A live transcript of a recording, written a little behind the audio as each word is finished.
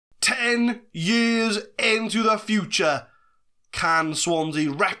10 years into the future, can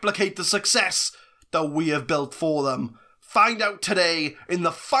Swansea replicate the success that we have built for them? Find out today in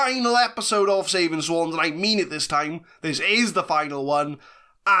the final episode of Saving Swans, and I mean it this time. This is the final one,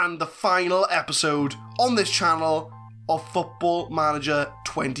 and the final episode on this channel of Football Manager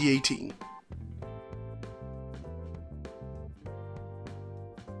 2018.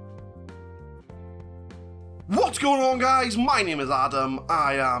 What's going on, guys? My name is Adam,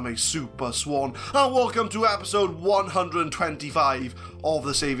 I am a Super Swan, and welcome to episode 125 of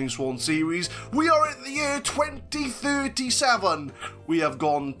the Saving Swans series. We are in the year 2037. We have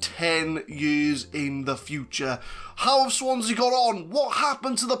gone 10 years in the future. How have Swansea got on? What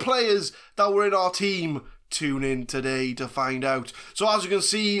happened to the players that were in our team? Tune in today to find out. So as you can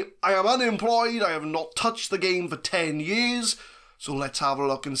see, I am unemployed. I have not touched the game for 10 years. So let's have a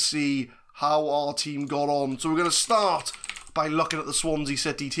look and see how our team got on. So we're going to start by looking at the Swansea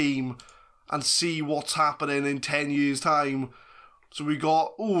City team and see what's happening in 10 years' time. So we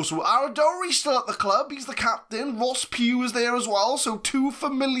got, so Aradori's still at the club. He's the captain. Pugh is there as well. So two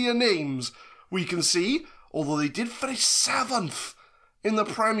familiar names we can see. Although they did finish 7th in the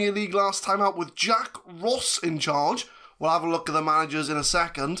Premier League last time out with Jack Ross in charge. We'll have a look at the managers in a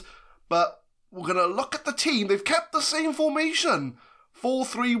second. But we're going to look at the team. They've kept the same formation.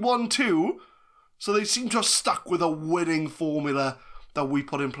 4-3-1-2, so they seem to have stuck with a winning formula that we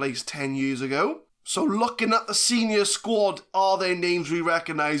put in place 10 years ago. So looking at the senior squad, are there names we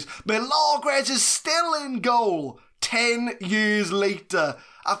recognise? Girigorie is still in goal 10 years later.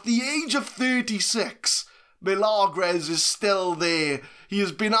 At the age of 36, Girigorie is still there. He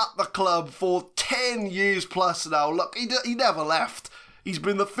has been at the club for 10 years plus now. Look, he never left. He's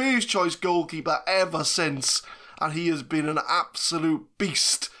been the first choice goalkeeper ever since. And he has been an absolute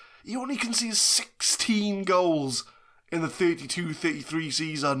beast. He only concedes 16 goals in the 32-33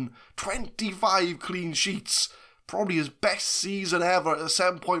 season. 25 clean sheets. Probably his best season ever at a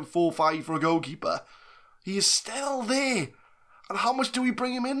 7.45 for a goalkeeper. He is still there. And how much do we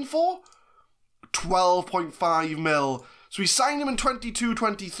bring him in for? 12.5 mil. So we signed him in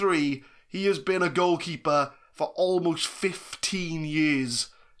 22-23. He has been a goalkeeper for almost 15 years.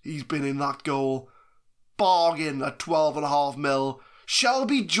 He's been in that goal. Bargain at 12.5 mil.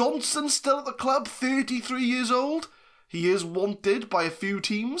 Shelby Johnson still at the club, 33 years old. He is wanted by a few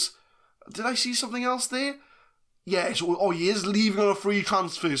teams. Did I see something else there? Yes, he is leaving on a free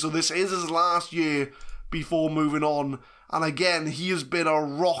transfer, so this is his last year before moving on. And again, he has been a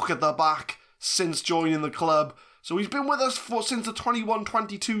rock at the back since joining the club. So he's been with us since the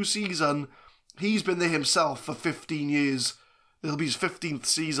 21-22 season. He's been there himself for 15 years. It'll be his 15th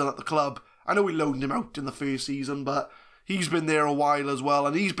season at the club. I know we loaned him out in the first season, but he's been there a while as well,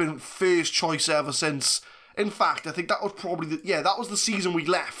 and he's been first choice ever since. In fact, I think that was probably, that was the season we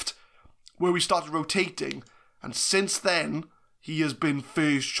left, where we started rotating, and since then, he has been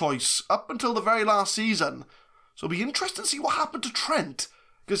first choice, up until the very last season. So it'll be interesting to see what happened to Trent,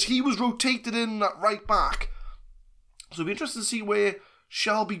 because he was rotated in at right back. So it'll be interesting to see where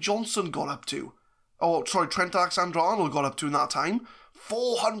Shelby Johnson got up to. Trent Alexander-Arnold got up to in that time.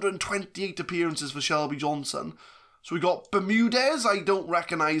 428 appearances for Shelby Johnson. So we got Bermudez, I don't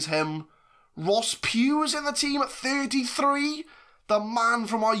recognise him. Pugh is in the team at 33. The man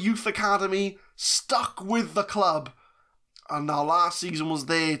from our youth academy, stuck with the club. And now last season was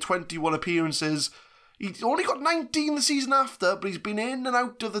there, 21 appearances. He only got 19 the season after, but he's been in and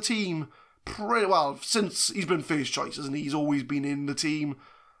out of the team pretty well since he's been first choice, and he's always been in the team.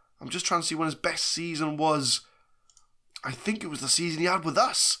 I'm just trying to see when his best season was. I think it was the season he had with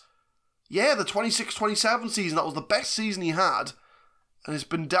us. Yeah, the 26-27 season. That was the best season he had. And it's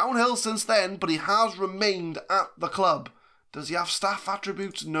been downhill since then, but he has remained at the club. Does he have staff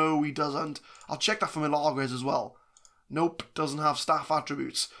attributes? No, he doesn't. I'll check that for Girigorie as well. Nope, doesn't have staff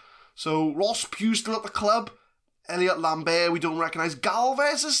attributes. So, Pugh still at the club. Elliot Lambert, we don't recognise.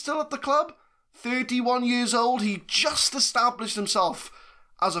 Galvez is still at the club. 31 years old. He just established himself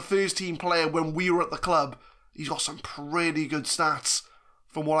as a first-team player when we were at the club. He's got some pretty good stats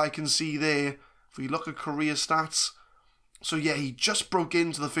from what I can see there. If we look at career stats. So yeah, he just broke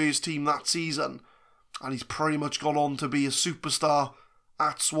into the first team that season. And he's pretty much gone on to be a superstar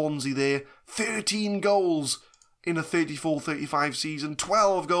at Swansea there. 13 goals in the 34-35 season.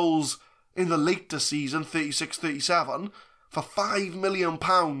 12 goals in the later season, 36-37. For £5 million.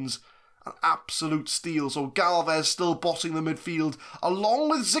 An absolute steal. So Galvez still bossing the midfield. Along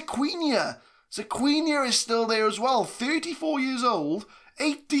with Ziquinha. Ziquinha is still there as well, 34 years old,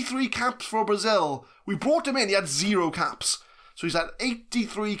 83 caps for Brazil. We brought him in, he had 0 caps. So he's had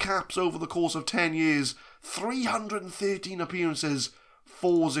 83 caps over the course of 10 years, 313 appearances,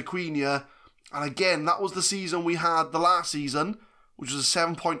 for Ziquinha. And again, that was the season we had the last season, which was a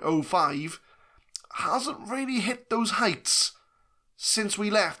 7.05. Hasn't really hit those heights since we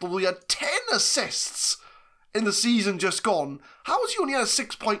left, although he had 10 assists in the season just gone. How has he only had a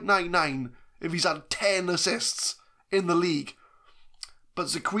 6.99 if he's had 10 assists in the league? But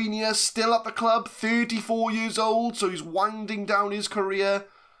Ziquinha still at the club, 34 years old, so he's winding down his career.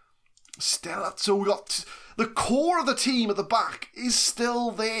 So we got the core of the team at the back is still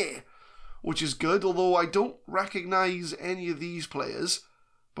there, which is good, although I don't recognise any of these players.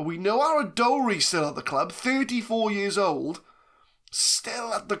 But we know Aradori still at the club, 34 years old,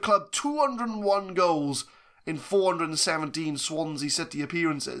 still at the club, 201 goals in 417 Swansea City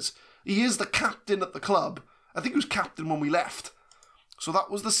appearances. He is the captain at the club. I think he was captain when we left. So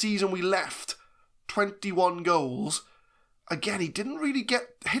that was the season we left, 21 goals. Again, he didn't really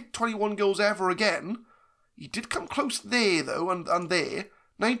hit 21 goals ever again. He did come close there, though, and there.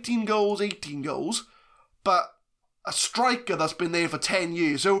 19 goals, 18 goals. But a striker that's been there for 10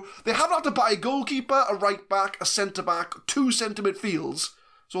 years. So they haven't had to buy a goalkeeper, a right-back, a centre-back, 2 centre midfields.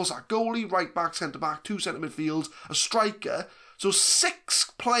 So what's that? Goalie, right-back, centre-back, 2 centre midfields, a striker. So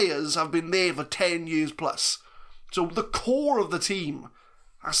 6 players have been there for 10 years plus. So the core of the team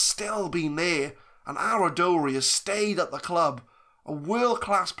has still been there. And Aradori has stayed at the club. A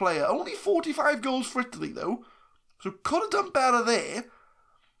world-class player. Only 45 goals for Italy, though. So could have done better there.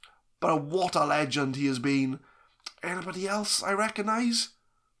 But what a legend he has been. Anybody else I recognise?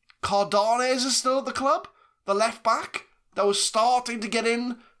 Cardanes is still at the club. The left-back that was starting to get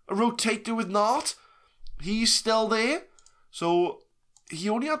in, rotated with Nart. He's still there. So he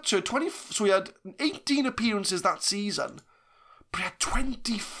only had 20. So he had 18 appearances that season. But he had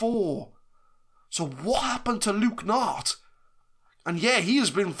 24. So what happened to Luke Nart? And yeah, he has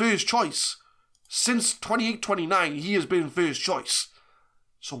been first choice. Since 28-29, he has been first choice.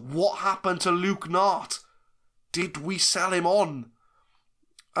 So what happened to Luke Nart? Did we sell him on?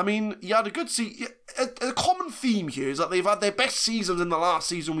 I mean, he had a good season. A common theme here is that they've had their best seasons in the last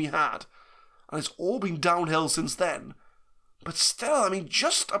season we had. And it's all been downhill since then. But still, I mean,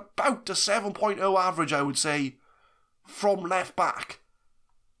 just about a 7.0 average, I would say, from left back.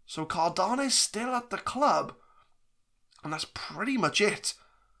 So Cardane's still at the club. And that's pretty much it.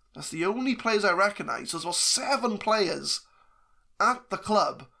 That's the only players I recognise. There's about 7 players at the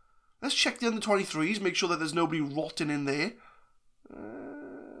club. Let's check the under-23s, make sure that there's nobody rotting in there.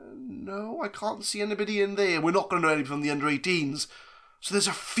 No, I can't see anybody in there. We're not going to know anything from the under-18s. So there's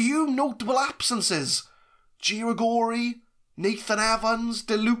a few notable absences. Girigorie, Nathan Evans,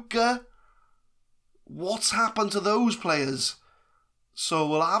 De Luca. What's happened to those players? So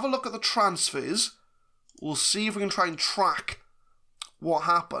we'll have a look at the transfers. We'll see if we can try and track what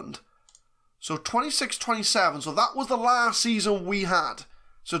happened. So 26-27, so that was the last season we had.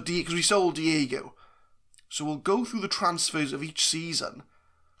 So because we sold Diego. So we'll go through the transfers of each season.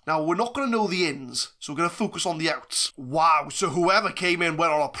 Now, we're not going to know the ins, so we're going to focus on the outs. Wow, so whoever came in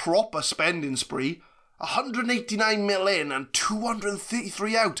went on a proper spending spree. 189 mil in and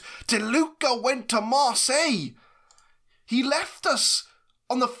 233 out. De Luca went to Marseille. He left us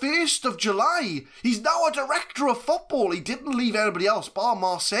on the 1st of July. He's now a director of football. He didn't leave anybody else bar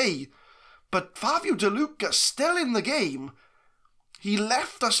Marseille. But Fabio De Luca still in the game. He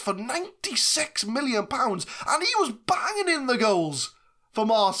left us for £96 million and he was banging in the goals for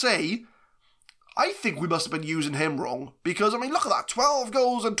Marseille. I think we must have been using him wrong because, I mean, look at that. 12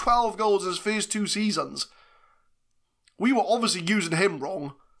 goals and 12 goals in his first 2 seasons. We were obviously using him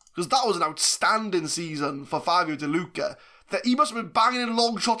wrong because that was an outstanding season for Fabio De Luca. That he must have been banging in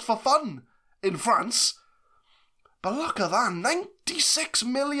long shots for fun in France. But look at that. 96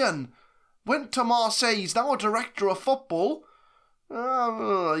 million. Went to Marseille. He's now a director of football.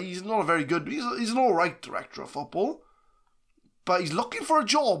 He's not a very good... He's an alright director of football. But he's looking for a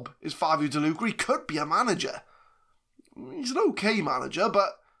job, is Fabio De Luca. He could be a manager. He's an okay manager,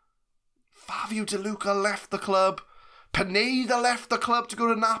 but Fabio De Luca left the club. Pineda left the club to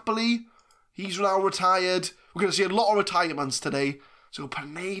go to Napoli. He's now retired. We're going to see a lot of retirements today. So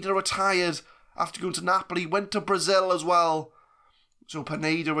Pineda retired after going to Napoli. Went to Brazil as well. So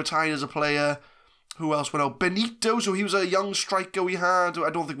Pineda retired as a player. Who else went out? Benito, so he was a young striker we had.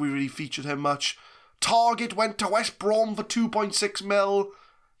 I don't think we really featured him much. Target went to West Brom for 2.6 mil.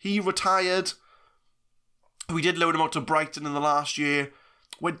 He retired. We did loan him out to Brighton in the last year.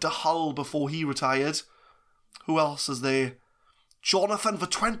 Went to Hull before he retired. Who else is there? Jonathan for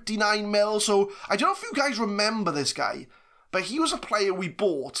 29 mil. So I don't know if you guys remember this guy, but he was a player we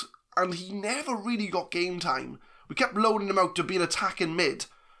bought and he never really got game time. We kept loaning him out to be an attacking mid,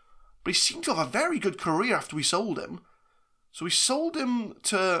 but he seemed to have a very good career after we sold him. So we sold him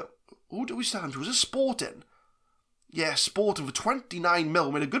to... Who did we sell him to? Was it Sporting? Yeah, Sporting for 29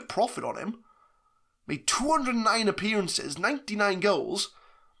 mil. Made a good profit on him. Made 209 appearances, 99 goals.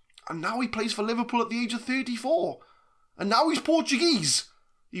 And now he plays for Liverpool at the age of 34. And now he's Portuguese.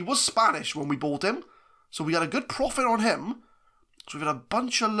 He was Spanish when we bought him. So we had a good profit on him. So we've had a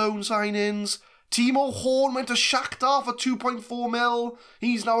bunch of loan signings. Timo Horn went to Shakhtar for 2.4 mil.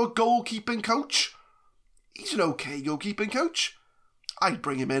 He's now a goalkeeping coach. He's an okay goalkeeping coach. I'd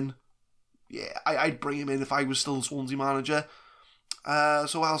bring him in. Yeah, I'd bring him in if I was still Swansea manager.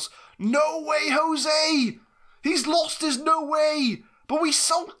 So what else? No way, Jose! He's lost his no way! But we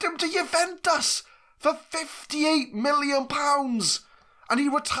sold him to Juventus for £58 million. And he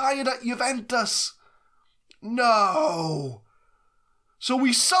retired at Juventus. No! So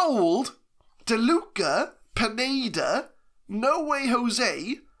we sold De Luca, Pineda, No Way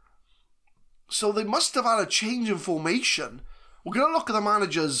Jose. So they must have had a change in formation. We're going to look at the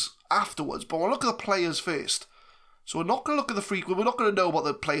managers afterwards, but we'll look at the players first. So we're not going to look at the free... We're not going to know about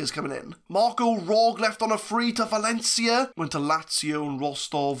the players coming in. Marco Rog left on a free to Valencia. Went to Lazio and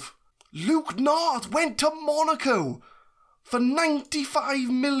Rostov. Luke Nart went to Monaco for £95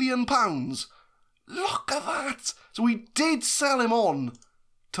 million. Look at that. So we did sell him on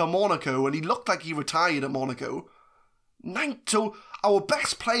to Monaco, and he looked like he retired at Monaco. So our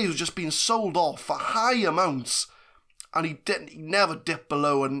best players were just being sold off for high amounts, and he never dipped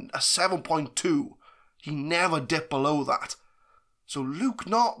below a 7.2. He never dipped below that. So Luke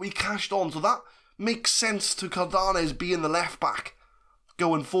Nart we cashed on, so that makes sense to Cardanes being the left back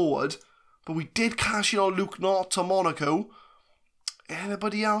going forward. But we did cash in on Luke Nart to Monaco.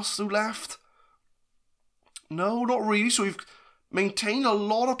 Anybody else who left? No, not really. So we've maintained a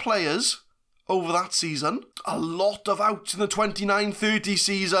lot of players over that season. A lot of outs in the 29-30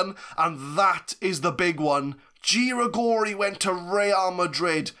 season. And that is the big one. Girigorie went to Real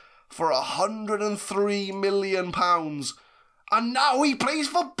Madrid for £103 million. And now he plays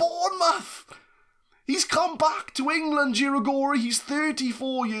for Bournemouth. He's come back to England, Girigorie. He's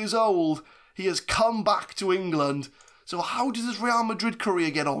 34 years old. He has come back to England. So how did his Real Madrid career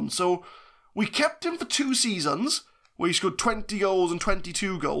get on? So we kept him for 2 seasons, where he scored 20 goals and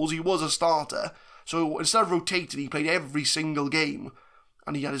 22 goals. He was a starter. So instead of rotating, he played every single game.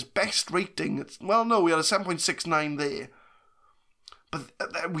 And he had his best rating. Well, no, we had a 7.69 there.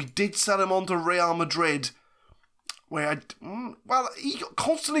 But we did sell him on to Real Madrid, where, he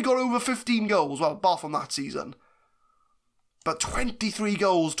constantly got over 15 goals, well, apart from that season. But 23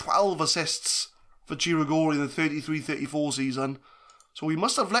 goals, 12 assists for Girigorie in the 33-34 season. So we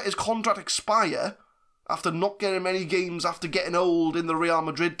must have let his contract expire after not getting many games after getting old in the Real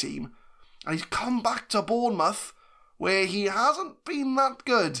Madrid team. And he's come back to Bournemouth, where he hasn't been that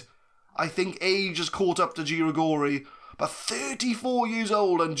good. I think age has caught up to Girigorie. But 34 years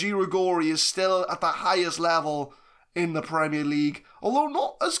old, and Girigorie is still at the highest level in the Premier League. Although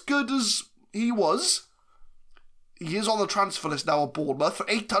not as good as he was. He is on the transfer list now at Bournemouth for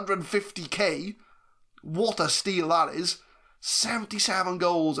 $850k. What a steal that is. 77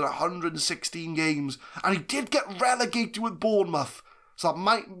 goals in 116 games. And he did get relegated with Bournemouth. So that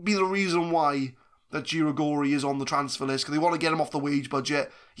might be the reason why that Girigorie is on the transfer list, because they want to get him off the wage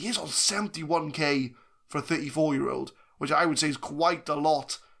budget. He is on 71k for a 34-year-old, which I would say is quite a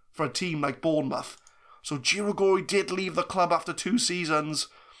lot for a team like Bournemouth. So Girigorie did leave the club after 2 seasons.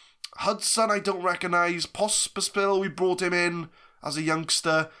 Hudson I don't recognise. Pospisil, we brought him in as a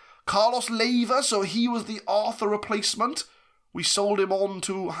youngster. Carlos Leiva, so he was the Arthur replacement. We sold him on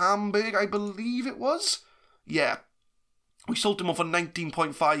to Hamburg, I believe it was. Yeah. We sold him on for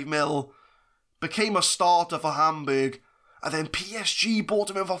 19.5 mil. Became a starter for Hamburg. And then PSG bought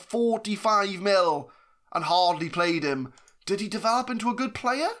him in for 45 mil. And hardly played him. Did he develop into a good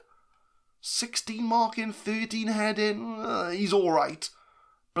player? 16 marking, 13 heading. He's alright.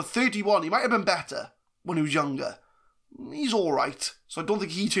 But 31, he might have been better when he was younger. He's alright. So I don't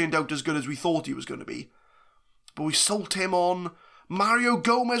think he turned out as good as we thought he was going to be. But we sold him on. Mario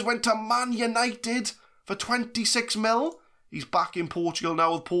Gomez went to Man United for 26 mil. He's back in Portugal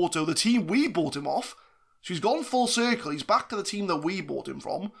now with Porto, the team we bought him off. So he's gone full circle. He's back to the team that we bought him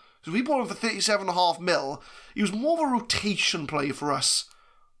from. So we bought him for 37.5 mil. He was more of a rotation player for us,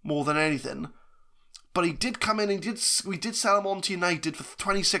 more than anything. But he did come in and we did sell him on to United for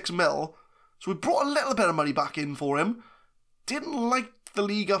 26 mil. So we brought a little bit of money back in for him. Didn't like the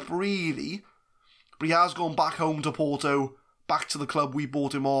league up really. But he has gone back home to Porto. Back to the club we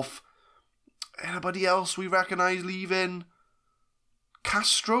bought him off. Anybody else we recognise leaving?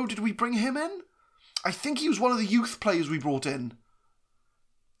 Castro, did we bring him in? I think he was one of the youth players we brought in.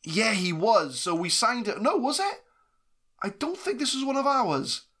 Yeah, he was. So we signed it. No, was it? I don't think this is one of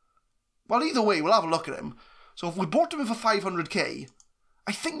ours. Well, either way, we'll have a look at him. So if we brought him in for 500k,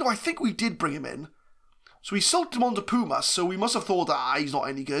 I think we did bring him in. So we sold him on to Pumas, so we must have thought, he's not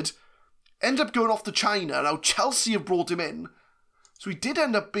any good. Ended up going off to China, now Chelsea have brought him in. So he did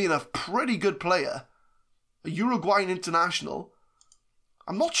end up being a pretty good player. A Uruguayan international.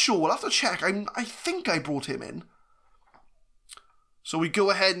 I'm not sure, we'll have to check. I think I brought him in. So we go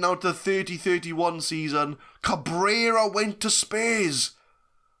ahead now to the 30-31 season. Cabrera went to Spurs.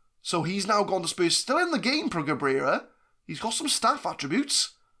 So he's now gone to Spurs. Still in the game for Cabrera. He's got some staff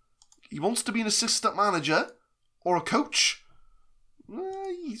attributes. He wants to be an assistant manager or a coach.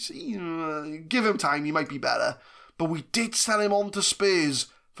 Give him time, he might be better. But we did sell him on to Spurs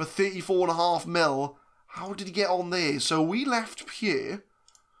for 34.5 mil. How did he get on there? So we left Pugh.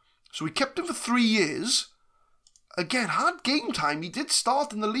 So we kept him for 3 years. Again, had game time. He did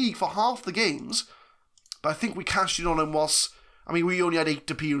start in the league for half the games. But I think we cashed in on him we only had 8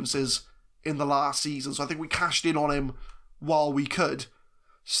 appearances in the last season. So I think we cashed in on him while we could.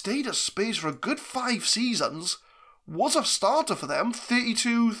 Stayed at Spurs for a good 5 seasons. Was a starter for them.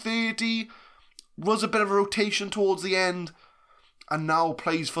 32, 30. Was a bit of a rotation towards the end. And now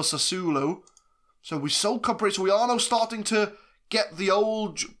plays for Sassuolo. So we sold Cabrera. So we are now starting to get the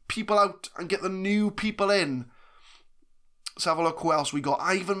old people out and get the new people in. Let's have a look who else we got.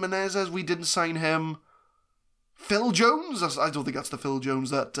 Ivan Menezes, we didn't sign him. Phil Jones, I don't think that's the Phil Jones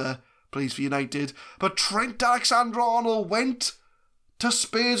that plays for United. But Trent Alexander-Arnold went to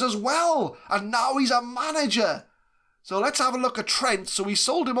Spurs as well. And now he's a manager. So let's have a look at Trent. So we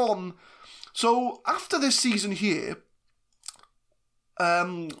sold him on. So after this season here,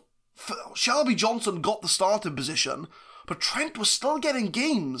 Shelby Johnson got the starting position. But Trent was still getting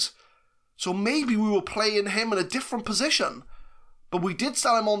games. So maybe we were playing him in a different position. But we did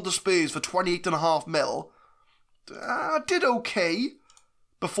sell him on to Spurs for 28.5 mil. Did okay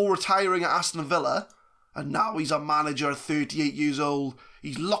before retiring at Aston Villa. And now he's a manager at 38 years old.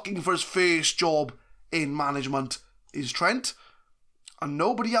 He's looking for his first job in management, is Trent. And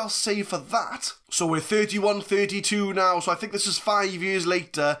nobody else save for that. So we're 31, 32 now. So I think this is 5 years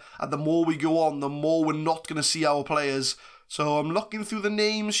later. And the more we go on, the more we're not going to see our players. So I'm looking through the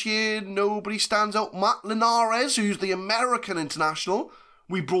names here. Nobody stands out. Matt Linares, who's the American international.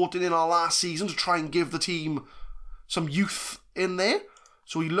 We brought in our last season to try and give the team some youth in there.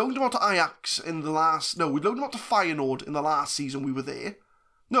 So we loaned him out to Ajax in the last... No, we loaned him out to Feyenoord in the last season we were there.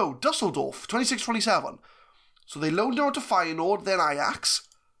 No, Dusseldorf, 26-27. So they loaned him out to Feyenoord, then Ajax.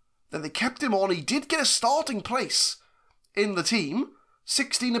 Then they kept him on. He did get a starting place in the team.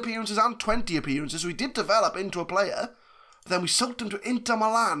 16 appearances and 20 appearances. So he did develop into a player. Then we sold him to Inter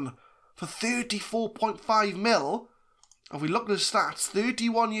Milan for 34.5 mil. And if we look at his stats,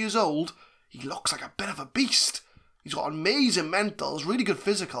 31 years old, he looks like a bit of a beast. He's got amazing mentals, really good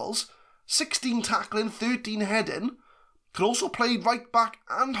physicals, 16 tackling, 13 heading. Can also play right back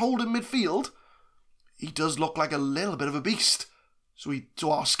and hold in midfield. He does look like a little bit of a beast. So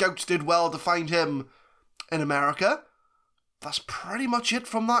our scouts did well to find him in America. That's pretty much it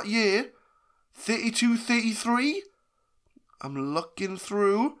from that year. 32, 33. I'm looking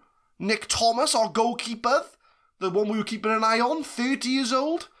through. Nick Thomas, our goalkeeper. The one we were keeping an eye on. 30 years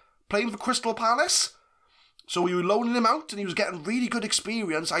old. Playing for Crystal Palace. So we were loaning him out and he was getting really good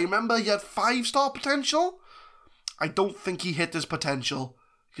experience. I remember he had 5-star potential. I don't think he hit his potential.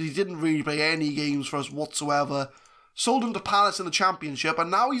 Because he didn't really play any games for us whatsoever. Sold him to Palace in the Championship.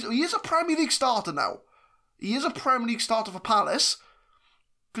 And now he is a Premier League starter now. He is a Premier League starter for Palace.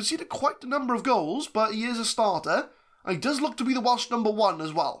 Conceded quite a number of goals. But he is a starter. And he does look to be the Welsh number 1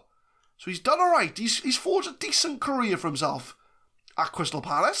 as well. So he's done alright. He's forged a decent career for himself at Crystal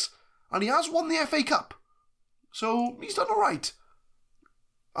Palace. And he has won the FA Cup. So he's done alright.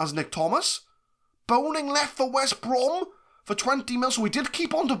 As Nick Thomas. Boning left for West Brom for 20 mil. So we did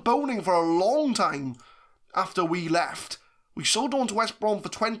keep on to Boning for a long time after we left. We sold on to West Brom for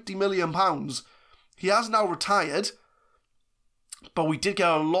 £20 million. He has now retired. But we did get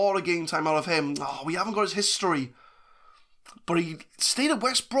a lot of game time out of him. We haven't got his history. But he stayed at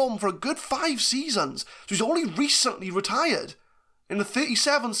West Brom for a good 5 seasons. So he's only recently retired in the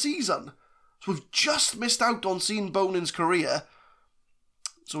 37th season. So we've just missed out on seeing Boning's career.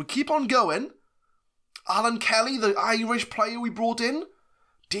 So we keep on going. Alan Kelly, the Irish player we brought in,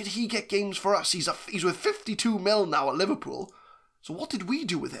 did he get games for us? He's with 52 mil now at Liverpool. So what did we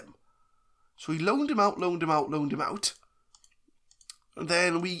do with him? So we loaned him out. And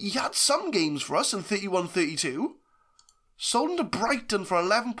then he had some games for us in 31-32. Sold him to Brighton for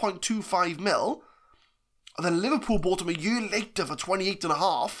 11.25 mil. And then Liverpool bought him a year later for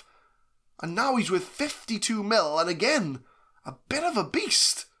 28.5. And now he's with 52 mil, and again, a bit of a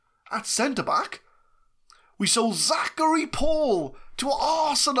beast at centre-back. We sold Zachary Paul to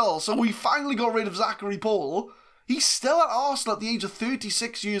Arsenal, so we finally got rid of Zachary Paul. He's still at Arsenal at the age of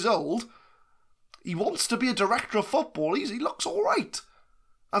 36 years old. He wants to be a director of football. He looks alright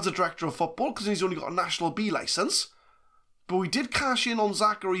as a director of football because he's only got a National B licence. But we did cash in on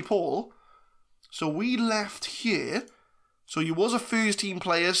Zachary Paul. So we left here. So he was a first team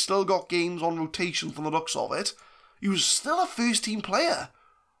player, still got games on rotation from the looks of it. He was still a first team player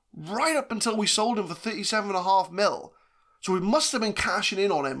right up until we sold him for 37.5 mil. So we must have been cashing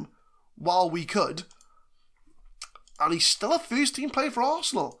in on him while we could. And he's still a first team player for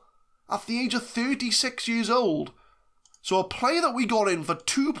Arsenal at the age of 36 years old. So a player that we got in for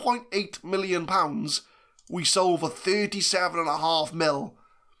 £2.8 million, we sold for 37.5 mil.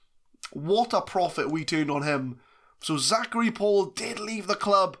 What a profit we turned on him. So Zachary Paul did leave the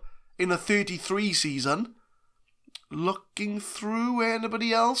club in the 33 season. Looking through,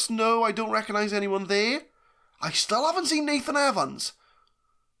 anybody else? No, I don't recognise anyone there. I still haven't seen Nathan Evans.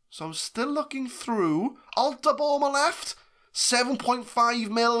 So I'm still looking through. Altaboma left. 7.5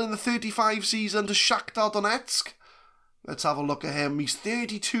 mil in the 35 season to Shakhtar Donetsk. Let's have a look at him. He's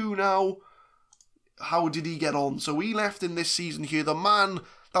 32 now. How did he get on? So he left in this season here. The man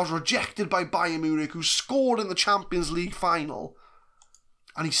that was rejected by Bayern Munich, who scored in the Champions League final.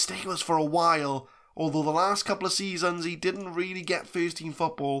 And he stayed with us for a while. Although the last couple of seasons, he didn't really get first-team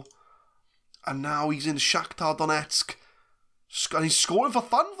football. And now he's in Shakhtar Donetsk. And he's scoring for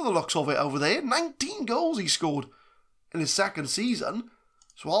fun for the looks of it over there. 19 goals he scored in his second season.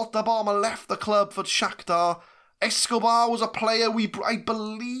 So Altabama left the club for Shakhtar. Escobar was a player I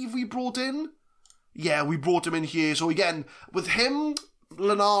believe we brought in. Yeah, we brought him in here. So again, with him,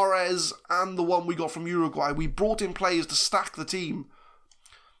 Linares, and the one we got from Uruguay, we brought in players to stack the team.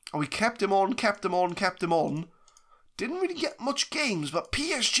 And we kept him on. Didn't really get much games, but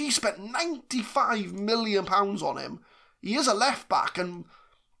PSG spent £95 million on him. He is a left-back, and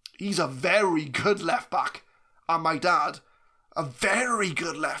he's a very good left-back. And my dad, a very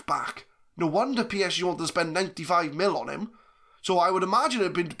good left-back. No wonder PSG wanted to spend 95 mil on him. So I would imagine it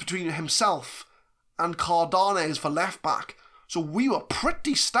had been between himself and Cardanes for left-back. So we were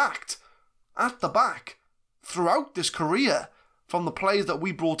pretty stacked at the back throughout this career from the players that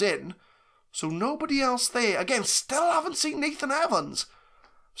we brought in. So nobody else there. Again, still haven't seen Nathan Evans.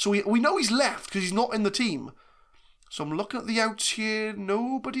 So we know he's left because he's not in the team. So I'm looking at the outs here.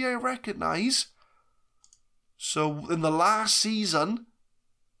 Nobody I recognise. So in the last season,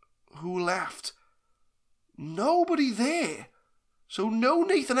 who left? Nobody there. So no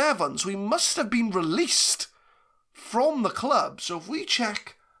Nathan Evans. So he must have been released from the club. So if we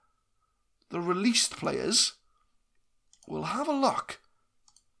check the released players, we'll have a look.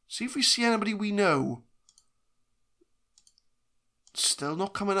 See if we see anybody we know. Still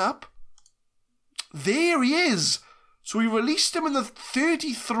not coming up. There he is. So we released him in the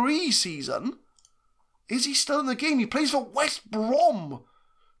 33 season. Is he still in the game? He plays for West Brom.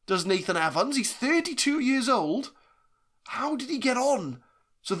 Does Nathan Evans. He's 32 years old. How did he get on?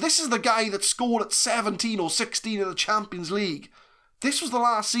 So this is the guy that scored at 17 or 16 in the Champions League. This was the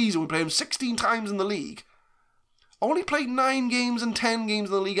last season. We played him 16 times in the league. Only played 9 games and 10 games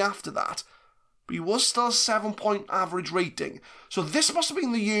in the league after that. But he was still a 7-point average rating. So this must have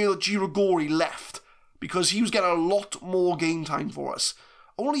been the year that Girigorie left. Because he was getting a lot more game time for us.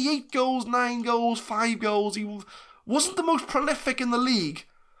 Only 8 goals, 9 goals, 5 goals. He wasn't the most prolific in the league.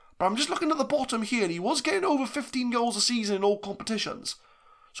 But I'm just looking at the bottom here. And he was getting over 15 goals a season in all competitions.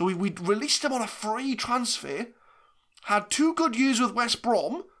 So we released him on a free transfer. Had 2 good years with West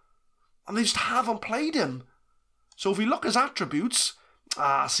Brom. And they just haven't played him. So if we look at his attributes,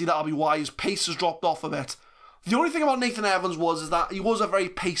 see, that'll be why his pace has dropped off a bit. The only thing about Nathan Evans is that he was a very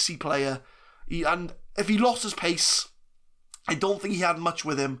pacey player. And if he lost his pace, I don't think he had much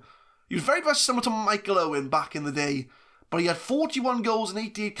with him. He was very much similar to Michael Owen back in the day. But he had 41 goals and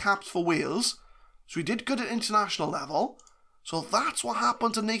 88 caps for Wales. So he did good at international level. So that's what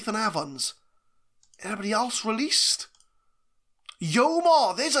happened to Nathan Evans. Anybody else released?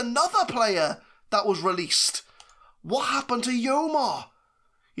 Yomar, there's another player that was released. What happened to Yomar?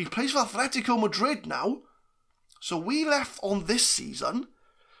 He plays for Atletico Madrid now. So we left on this season.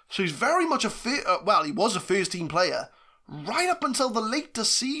 So he's very much he was a first-team player right up until the later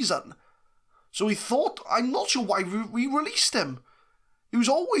season. So we thought, I'm not sure why we released him. He was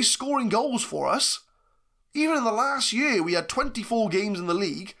always scoring goals for us. Even in the last year, we had 24 games in the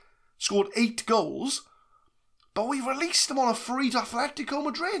league, scored 8 goals, but we released him on a free to Atletico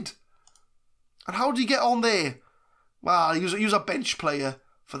Madrid. And how did he get on there? Well, he was a bench player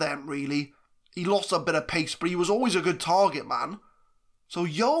for them, really. He lost a bit of pace, but he was always a good target man. So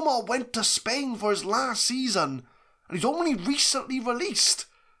Yoma went to Spain for his last season, and he's only recently released.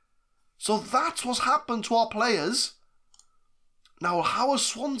 So that's what's happened to our players. Now, how has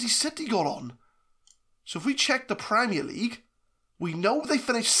Swansea City got on? So if we check the Premier League, we know they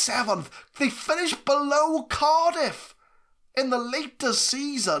finished 7th. They finished below Cardiff in the later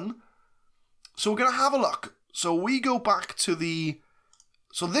season. So we're going to have a look. So we go back to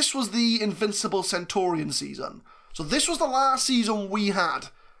so this was the Invincible Centurion season. So this was the last season we had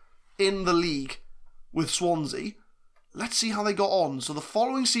in the league with Swansea. Let's see how they got on. So the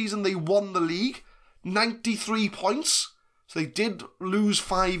following season, they won the league, 93 points. So they did lose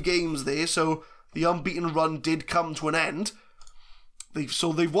 5 games there, so the unbeaten run did come to an end.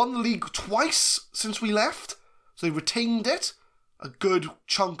 They've won the league twice since we left. So they retained it, a good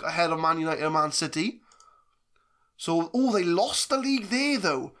chunk ahead of Man United and Man City. So, they lost the league there,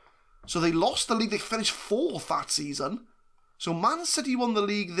 though. So they lost the league, they finished 4th that season. So Man City won the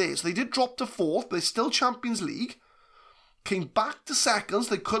league there. So they did drop to 4th, but they're still Champions League. Came back to 2nd, so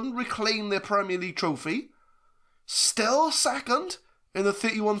they couldn't reclaim their Premier League trophy. Still 2nd in the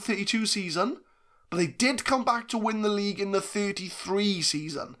 31-32 season. But they did come back to win the league in the 33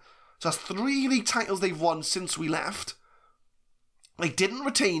 season. So that's 3 league titles they've won since we left. They didn't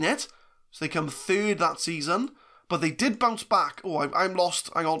retain it, so they come 3rd that season. But they did bounce back. Oh, I'm lost.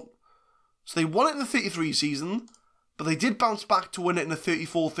 Hang on. So they won it in the 33 season, but they did bounce back to win it in the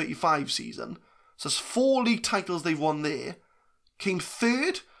 34-35 season. So there's 4 league titles they've won there. Came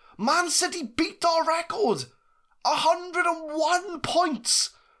 3rd. Man City beat our record. 101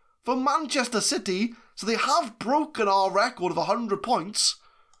 points for Manchester City. So they have broken our record of 100 points.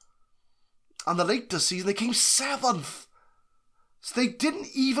 And the later season, they came 7th. So they didn't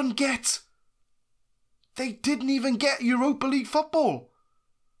even get Europa League football.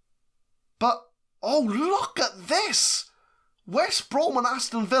 But, oh, look at this. West Brom and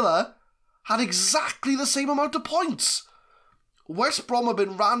Aston Villa had exactly the same amount of points. West Brom have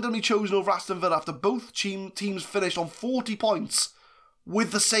been randomly chosen over Aston Villa after both teams finished on 40 points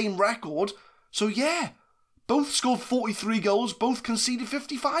with the same record. So, yeah, both scored 43 goals, both conceded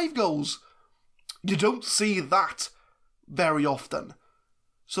 55 goals. You don't see that very often.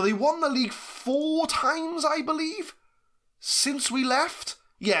 So they won the league 4 times, I believe, since we left.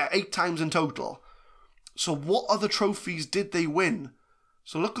 Yeah, 8 times in total. So what other trophies did they win?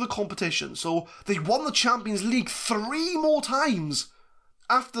 So look at the competition. So they won the Champions League 3 more times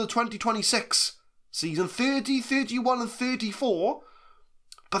after the 2026 season, 30, 31 and 34.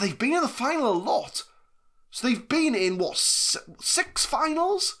 But they've been in the final a lot. So they've been in, 6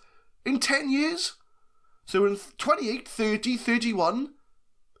 finals in 10 years? So in 28, 30, 31...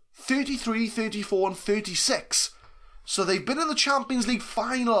 33, 34 and 36. So they've been in the Champions League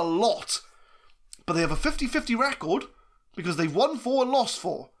final a lot. But they have a 50-50 record because they've won 4 and lost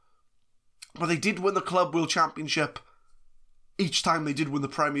 4. But they did win the Club World Championship each time they did win the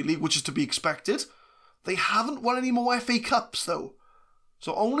Premier League, which is to be expected. They haven't won any more FA Cups though.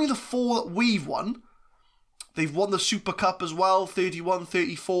 So only the 4 that we've won. They've won the Super Cup as well, 31,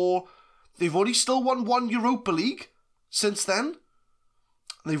 34. They've only still won 1 Europa League since then.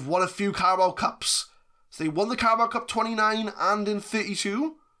 They've won a few Carabao Cups. So they won the Carabao Cup 29 and in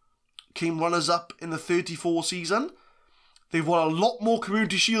 32. Came runners-up in the 34 season. They've won a lot more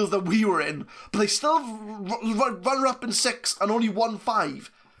Community Shields than we were in. But they still runner-up in 6 and only won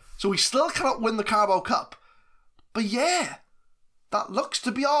 5. So we still cannot win the Carabao Cup. But yeah, that looks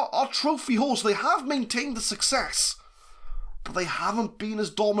to be our trophy horse. They have maintained the success. But they haven't been as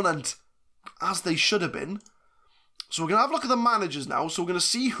dominant as they should have been. So we're going to have a look at the managers now. So we're going to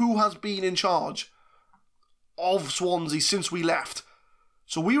see who has been in charge of Swansea since we left.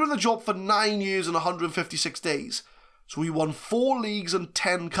 So we were in the job for 9 years and 156 days. So we won 4 leagues and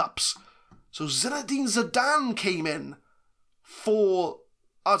 10 cups. So Zinedine Zidane came in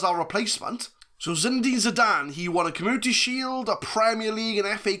as our replacement. So Zinedine Zidane, he won a Community Shield, a Premier League,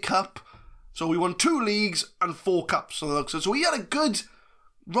 an FA Cup. So we won 2 leagues and 4 cups. So he had a good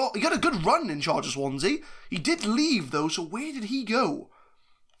run in charge of Swansea. He did leave though, so where did he go?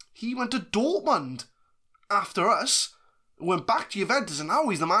 He went to Dortmund after us, went back to Juventus, and now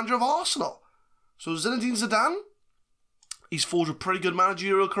he's the manager of Arsenal. So Zinedine Zidane, he's forged a pretty good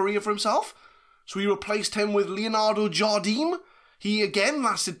managerial career for himself. So we replaced him with Leonardo Jardim. He again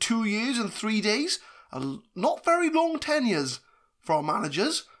lasted 2 years and 3 days. Not very long tenures for our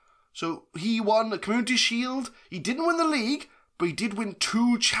managers. So he won a Community Shield. He didn't win the league, but he did win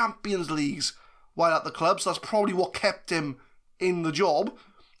 2 Champions Leagues while at the club, so that's probably what kept him in the job.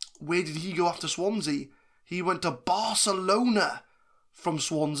 Where did he go after Swansea? He went to Barcelona from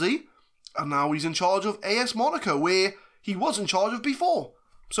Swansea, and now he's in charge of AS Monaco, where he was in charge of before.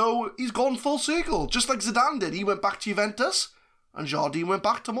 So he's gone full circle, just like Zidane did. He went back to Juventus, and Jardim went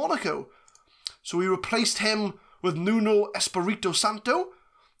back to Monaco. So we replaced him with Nuno Espirito Santo.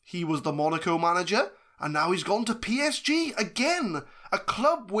 He was the Monaco manager, and now he's gone to PSG again, a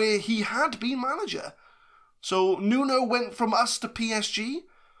club where he had been manager. So Nuno went from us to PSG,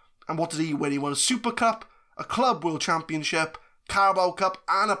 and what did he win? He won a Super Cup, a Club World Championship, Carabao Cup,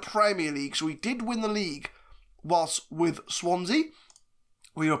 and a Premier League. So he did win the league whilst with Swansea.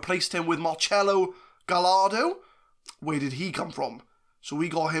 We replaced him with Marcelo Gallardo. Where did he come from? So we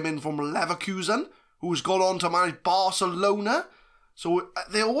got him in from Leverkusen, who's gone on to manage Barcelona. So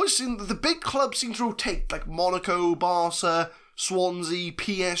they always seem, the big clubs seem to rotate, like Monaco, Barca, Swansea,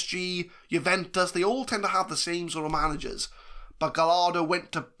 PSG, Juventus. They all tend to have the same sort of managers. But Gallardo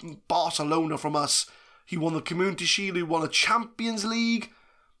went to Barcelona from us. He won the Community Shield, he won a Champions League.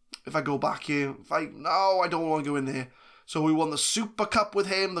 If I go back here, no, I don't want to go in there. So we won the Super Cup with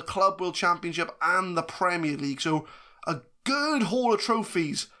him, the Club World Championship, and the Premier League. So a good haul of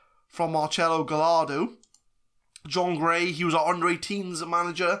trophies from Marcelo Gallardo. John Gray, he was our under-18s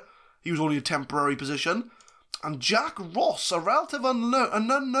manager. He was only a temporary position. And Jack Ross, a relative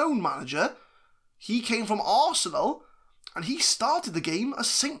unknown manager, he came from Arsenal, and he started the game as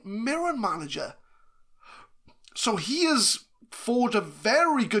St Mirren manager. So he has forged a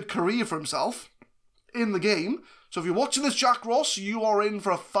very good career for himself in the game. So if you're watching this, Jack Ross, you are in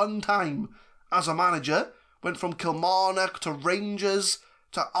for a fun time as a manager. Went from Kilmarnock to Rangers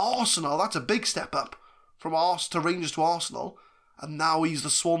to Arsenal. That's a big step up from Rangers to Arsenal. And now he's the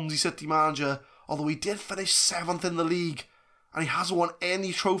Swansea City manager, although he did finish 7th in the league and he hasn't won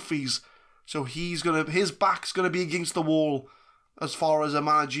any trophies. So his back's going to be against the wall as far as a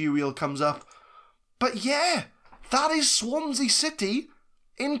managerial comes up. But yeah, that is Swansea City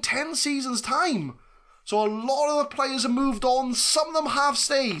in 10 seasons' time. So a lot of the players have moved on, some of them have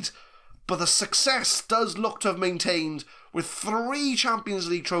stayed, but the success does look to have maintained with 3 Champions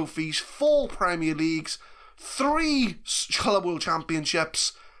League trophies, 4 Premier Leagues, 3 Club World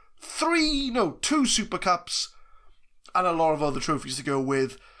Championships, 2 Super Cups, and a lot of other trophies to go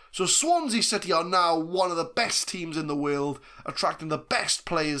with. So Swansea City are now one of the best teams in the world, attracting the best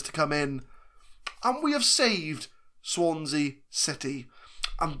players to come in. And we have saved Swansea City.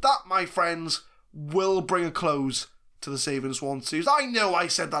 And that, my friends, will bring a close to the Saving Swans series. I know I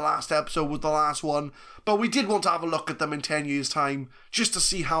said the last episode was the last one, but we did want to have a look at them in 10 years' time, just to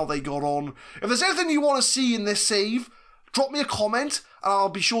see how they got on. If there's anything you want to see in this save, drop me a comment, and I'll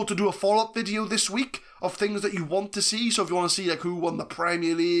be sure to do a follow-up video this week of things that you want to see. So if you want to see like who won the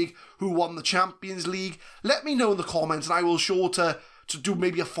Premier League, who won the Champions League, let me know in the comments, and I will sure to do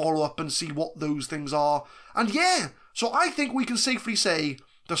maybe a follow-up and see what those things are. And yeah, so I think we can safely say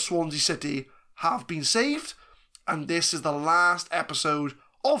the Swansea City have been saved, and this is the last episode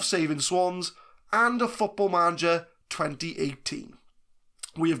of Saving Swans and of Football Manager 2018.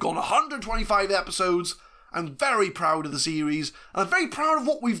 We have gone 125 episodes. I'm very proud of the series, and I'm very proud of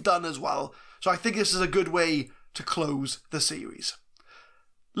what we've done as well. So I think this is a good way to close the series.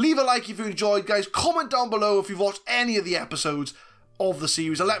 Leave a like if you enjoyed, guys. Comment down below if you've watched any of the episodes of the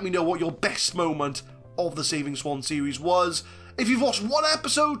series, and let me know what your best moment of the Saving Swans series was. If you've watched 1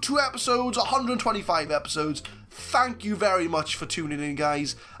 episode, 2 episodes, 125 episodes, thank you very much for tuning in,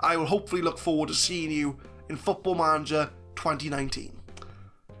 guys. I will hopefully look forward to seeing you in Football Manager 2019.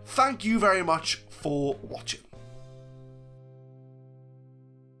 Thank you very much for watching.